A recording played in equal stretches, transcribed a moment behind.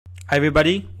Hi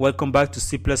everybody, welcome back to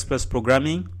C++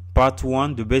 programming, part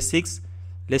 1, the basics,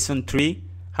 lesson 3,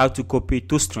 how to copy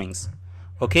two strings.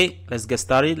 Okay, let's get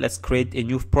started. Let's create a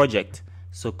new project.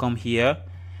 So come here.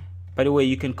 By the way,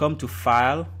 you can come to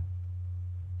file,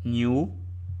 new,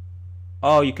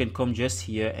 or you can come just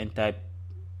here and type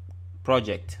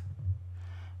project.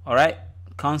 Alright,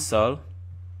 console,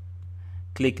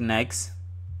 click next,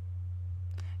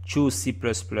 choose C++,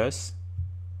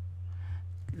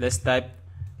 let's type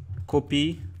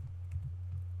copy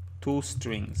two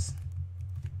strings.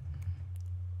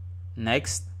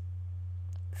 Next,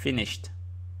 finished.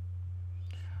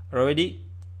 Already,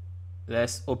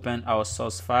 let's open our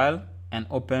source file and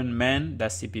open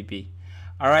main.cpp.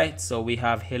 Alright, so we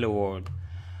have hello world.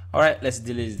 Alright, let's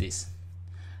delete this.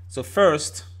 So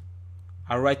first,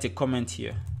 I'll write a comment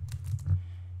here.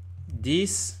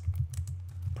 This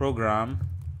program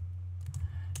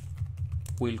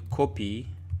will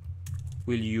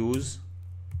use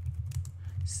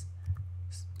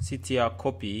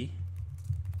strcpy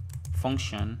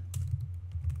function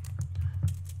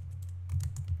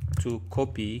to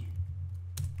copy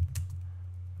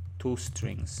two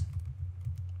strings.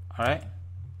 Alright,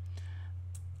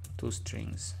 two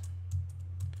strings.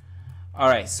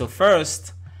 Alright, so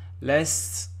first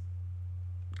let's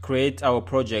create our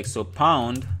project. So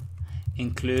pound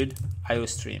include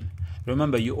iostream.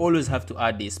 Remember, you always have to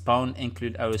add this pound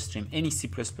include iostream. Any C++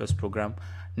 program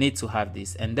needs to have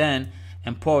this, and then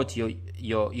import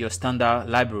your standard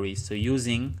library. So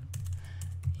using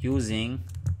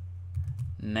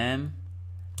name,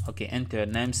 okay, enter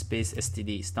namespace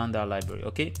std standard library.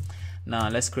 Okay, now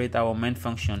let's create our main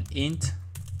function. int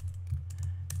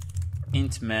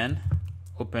main,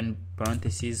 open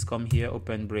parentheses, come here,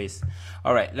 open brace.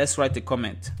 All right, let's write a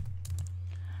comment.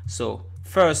 So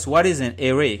first, what is an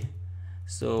array?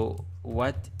 So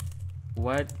what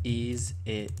is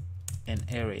an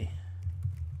array?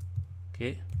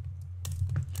 Okay,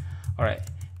 all right,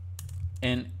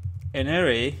 an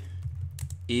array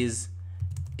is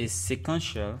a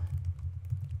sequential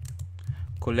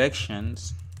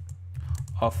collections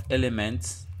of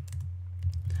elements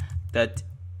that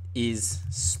is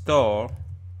stored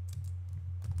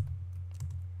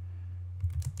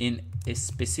in a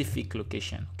specific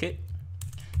location. Okay,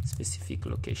 specific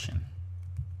location.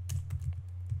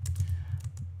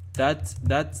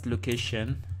 That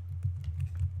location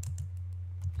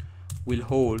will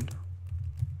hold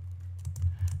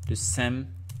the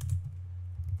same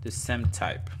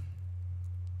type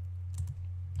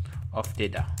of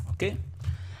data. Okay,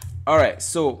 all right,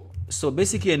 so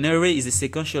basically an array is a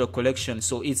sequential collection.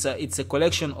 So it's a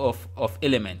collection of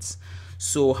elements.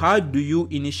 So how do you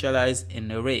initialize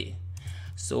an array?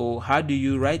 So how do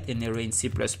you write an array in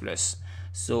C++?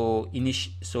 So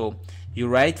you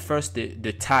write first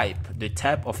the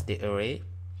type of the array,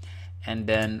 and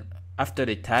then after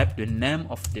the type, the name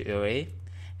of the array,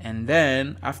 and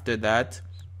then after that,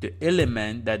 the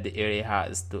element that the array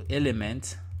has, the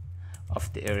element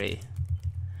of the array,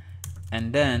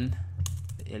 and then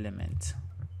the element.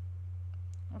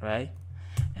 Right?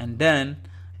 And then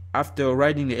after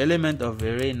writing the element of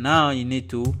the array, now you need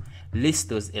to list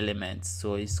those elements.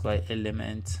 So it's called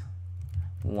element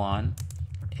 1,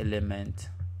 element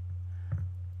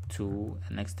 2,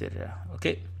 and etc.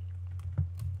 Okay,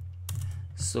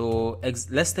 so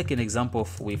let's take an example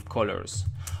with colors.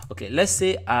 Okay, let's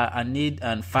say I need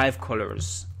 5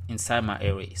 colors inside my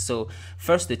array. So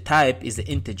first, the type is the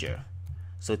integer,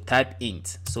 so type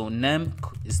int. So name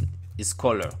is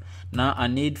color. Now I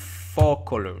need 4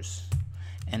 colors,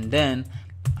 and then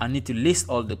I need to list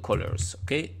all the colors.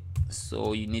 Okay,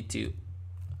 so you need to,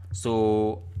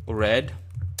 so red,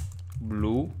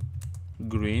 blue,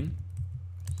 green,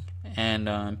 and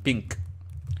pink.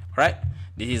 Right,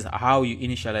 this is how you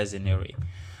initialize an array.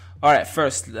 All right,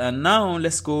 first now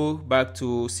let's go back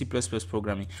to C++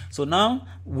 programming. So now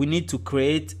we need to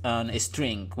create a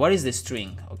string. What is the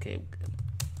string? Okay,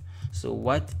 so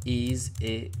what is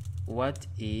a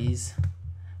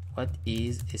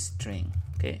string?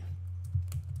 Okay,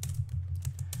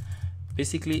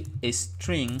 basically a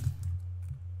string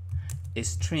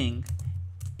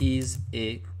is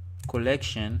a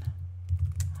collection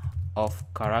of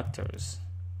characters.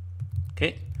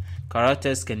 Okay,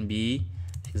 characters can be,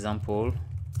 example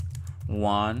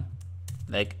 1,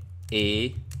 like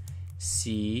A,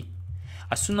 C.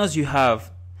 As soon as you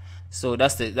have, so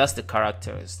that's the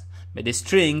characters. But the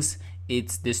strings,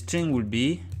 the string will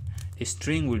be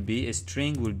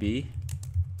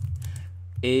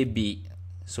A, B.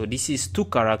 So this is 2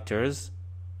 characters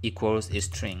equals a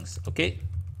strings. Okay,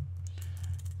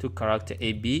 to character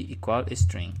AB equal a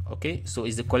string. Okay, so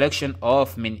it's the collection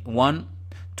of 1,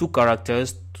 2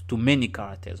 characters to many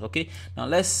characters. Okay, now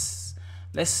let's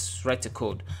write a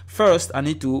code. First I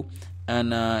need to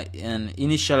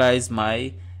initialize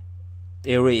my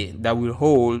array that will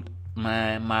hold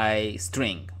my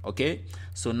string. Okay,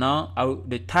 so now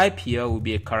the type here will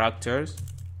be a characters,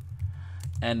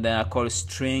 and then I call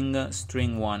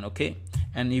string1. Okay,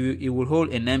 and it will hold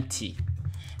an empty,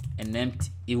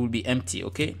 it will be empty.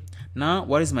 Okay, now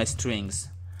what is my strings?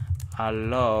 I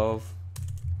love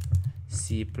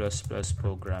C++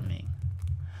 programming.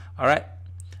 All right,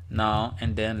 now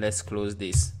and then let's close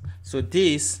this. So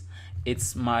this,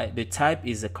 the type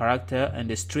is a character and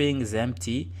the string is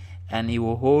empty, and it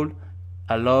will hold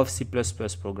I love C++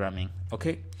 programming.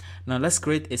 Okay, now let's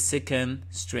create a second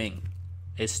string,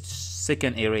 a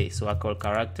second array. So I call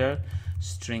character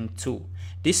string2.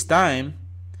 This time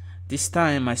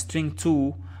my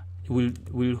string2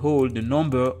 will hold the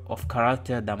number of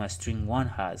character that my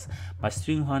string1 has. My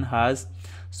string1 has,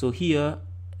 so here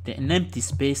an empty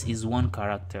space is 1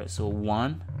 character. So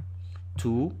 1,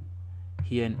 2,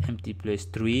 here an empty place,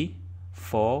 3,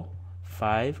 4,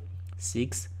 5,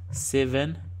 6,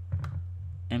 7,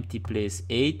 empty place,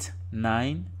 8,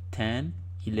 9, 10,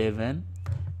 11,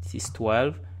 this is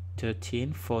 12,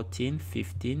 13, 14,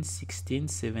 15, 16,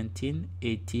 17,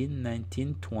 18,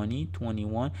 19, 20,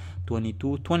 21,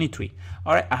 22, 23.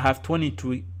 All right, I have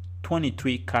 23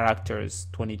 characters,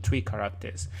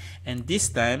 and this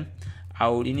time I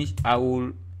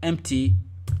will empty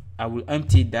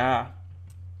that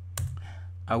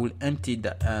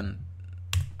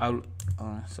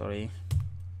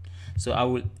so I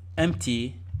will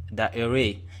empty the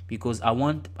array, because I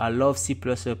love C++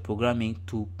 programming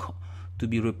to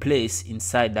be replaced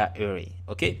inside that array.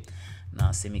 Okay,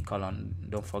 now semicolon,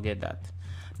 don't forget that.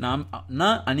 Now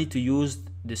I need to use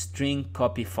the string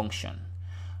copy function.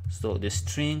 So the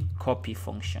string copy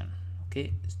function,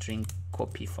 okay, string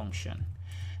copy function,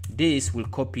 this will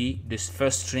copy this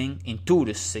first string into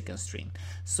the second string.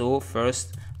 So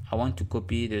first I want to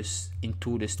copy this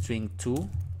into the string 2.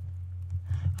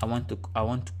 I want to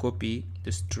copy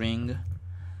the string.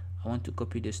 I want to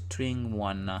copy the string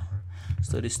 1 now.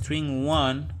 So the string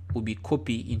 1 will be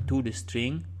copied into the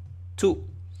string 2.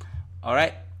 All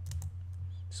right,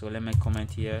 so let me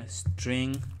comment here,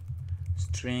 string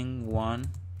 1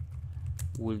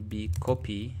 will be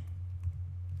copied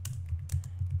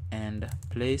and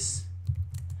place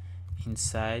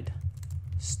inside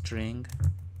string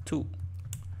 2.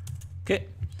 Okay,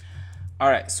 all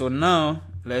right, so now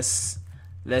let's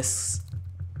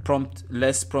prompt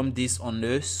this on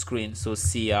the screen. So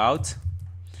cout.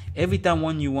 Every time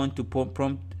when you want to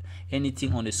prompt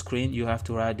anything on the screen, you have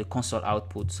to write the console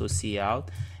output. So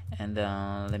cout, and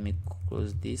let me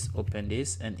close this, open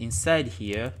this, and inside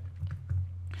here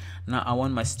now I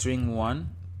want my string 1,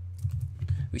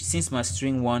 which since my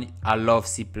string 1 I love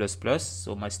C++,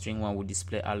 so my string 1 will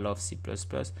display I love C++,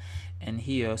 and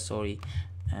here, sorry,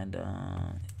 and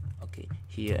okay,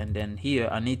 here, and then here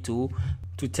I need to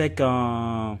take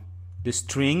the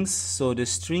strings. So the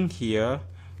string here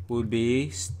will be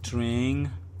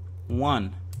string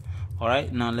 1. All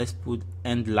right, now let's put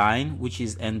end line, which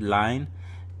is end line,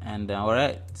 and all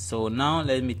right, so now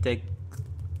let me take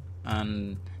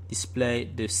and display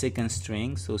the second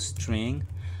string. So string,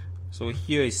 so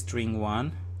here is string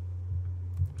 1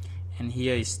 and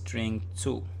here is string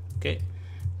 2. Okay,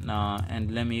 now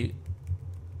and let me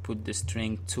put the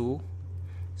string 2,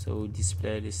 so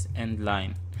display this end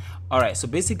line. All right, so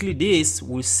basically this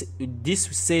will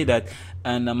say that,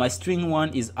 and my string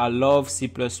 1 is I love C++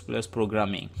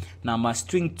 programming. Now my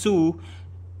string 2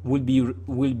 will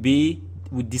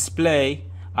display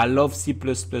I love C++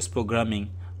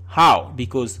 programming. How?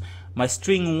 Because my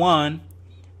string 1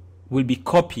 will be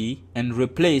copied and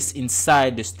replaced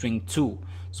inside the string 2,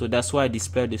 so that's why I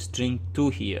display the string 2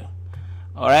 here.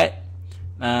 All right,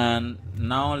 and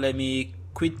now let me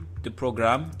quit the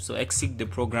program. So exit the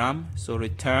program, so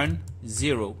return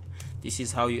 0. This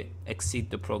is how you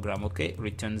exit the program. Okay,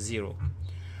 return 0.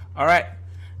 All right,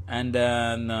 and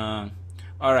then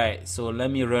all right, so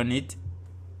let me run it.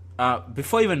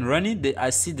 Before even running it, I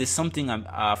see there's something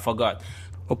I forgot.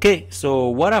 Okay, so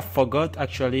what I forgot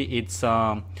actually, it's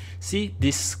see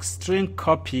this string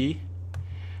copy,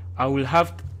 I will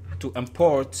have to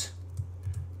import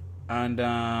and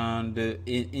the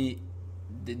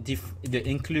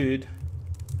include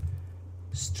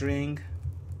string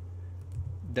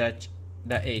that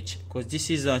h, because this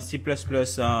is a C++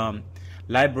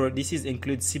 library. This is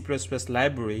include C++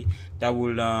 library that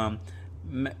will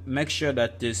make sure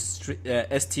that this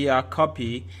str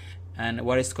copy and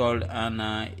what is called and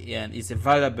is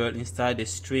available inside the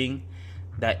string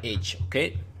that h.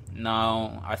 Okay,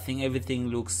 now I think everything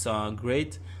looks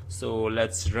great. So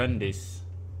let's run this.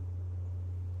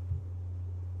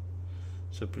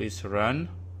 So please run.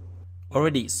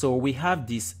 Already, so we have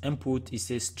this input. It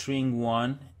says string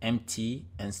 1 empty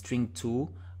and string 2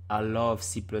 I love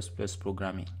C++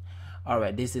 programming. All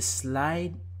right, there's a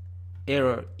slight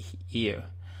error here.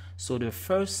 So the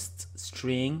first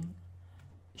string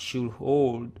should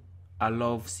hold I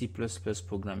love C++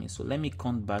 programming. So let me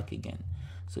count back again.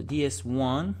 So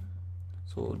DS1,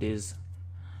 so there's,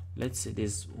 let's say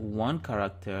there's 1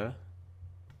 character,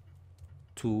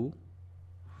 2,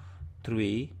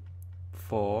 3,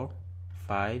 4,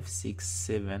 5, 6,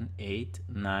 7, 8,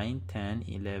 9, 10,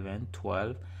 11,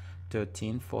 12,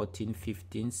 13, 14,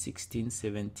 15, 16,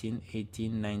 17,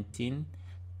 18, 19,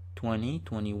 20,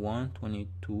 21,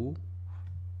 22,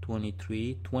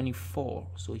 23, 24.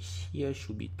 So here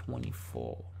should be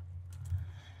 24.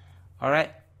 All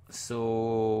right,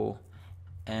 so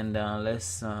and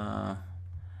let's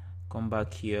come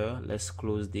back here. Let's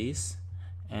close this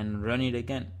and run it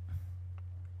again.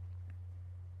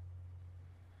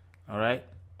 All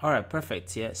right,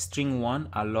 perfect. Yeah, string 1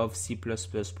 I love C++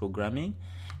 programming,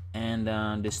 and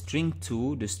the string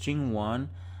 2, the string 1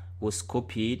 was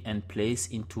copied and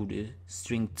placed into the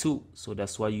string 2, so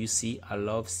that's why you see I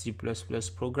love C++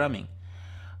 programming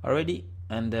already.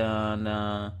 And then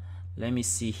let me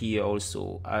see here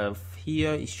also.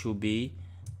 Here it should be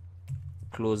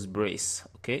close brace.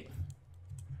 Okay,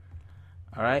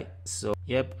 all right, so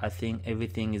yep, I think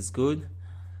everything is good.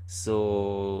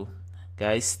 So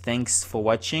guys, thanks for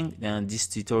watching, and this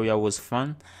tutorial was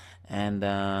fun,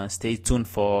 and stay tuned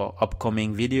for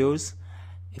upcoming videos.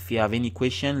 If you have any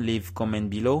question, leave comment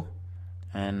below,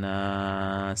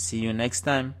 and see you next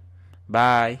time.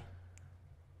 Bye.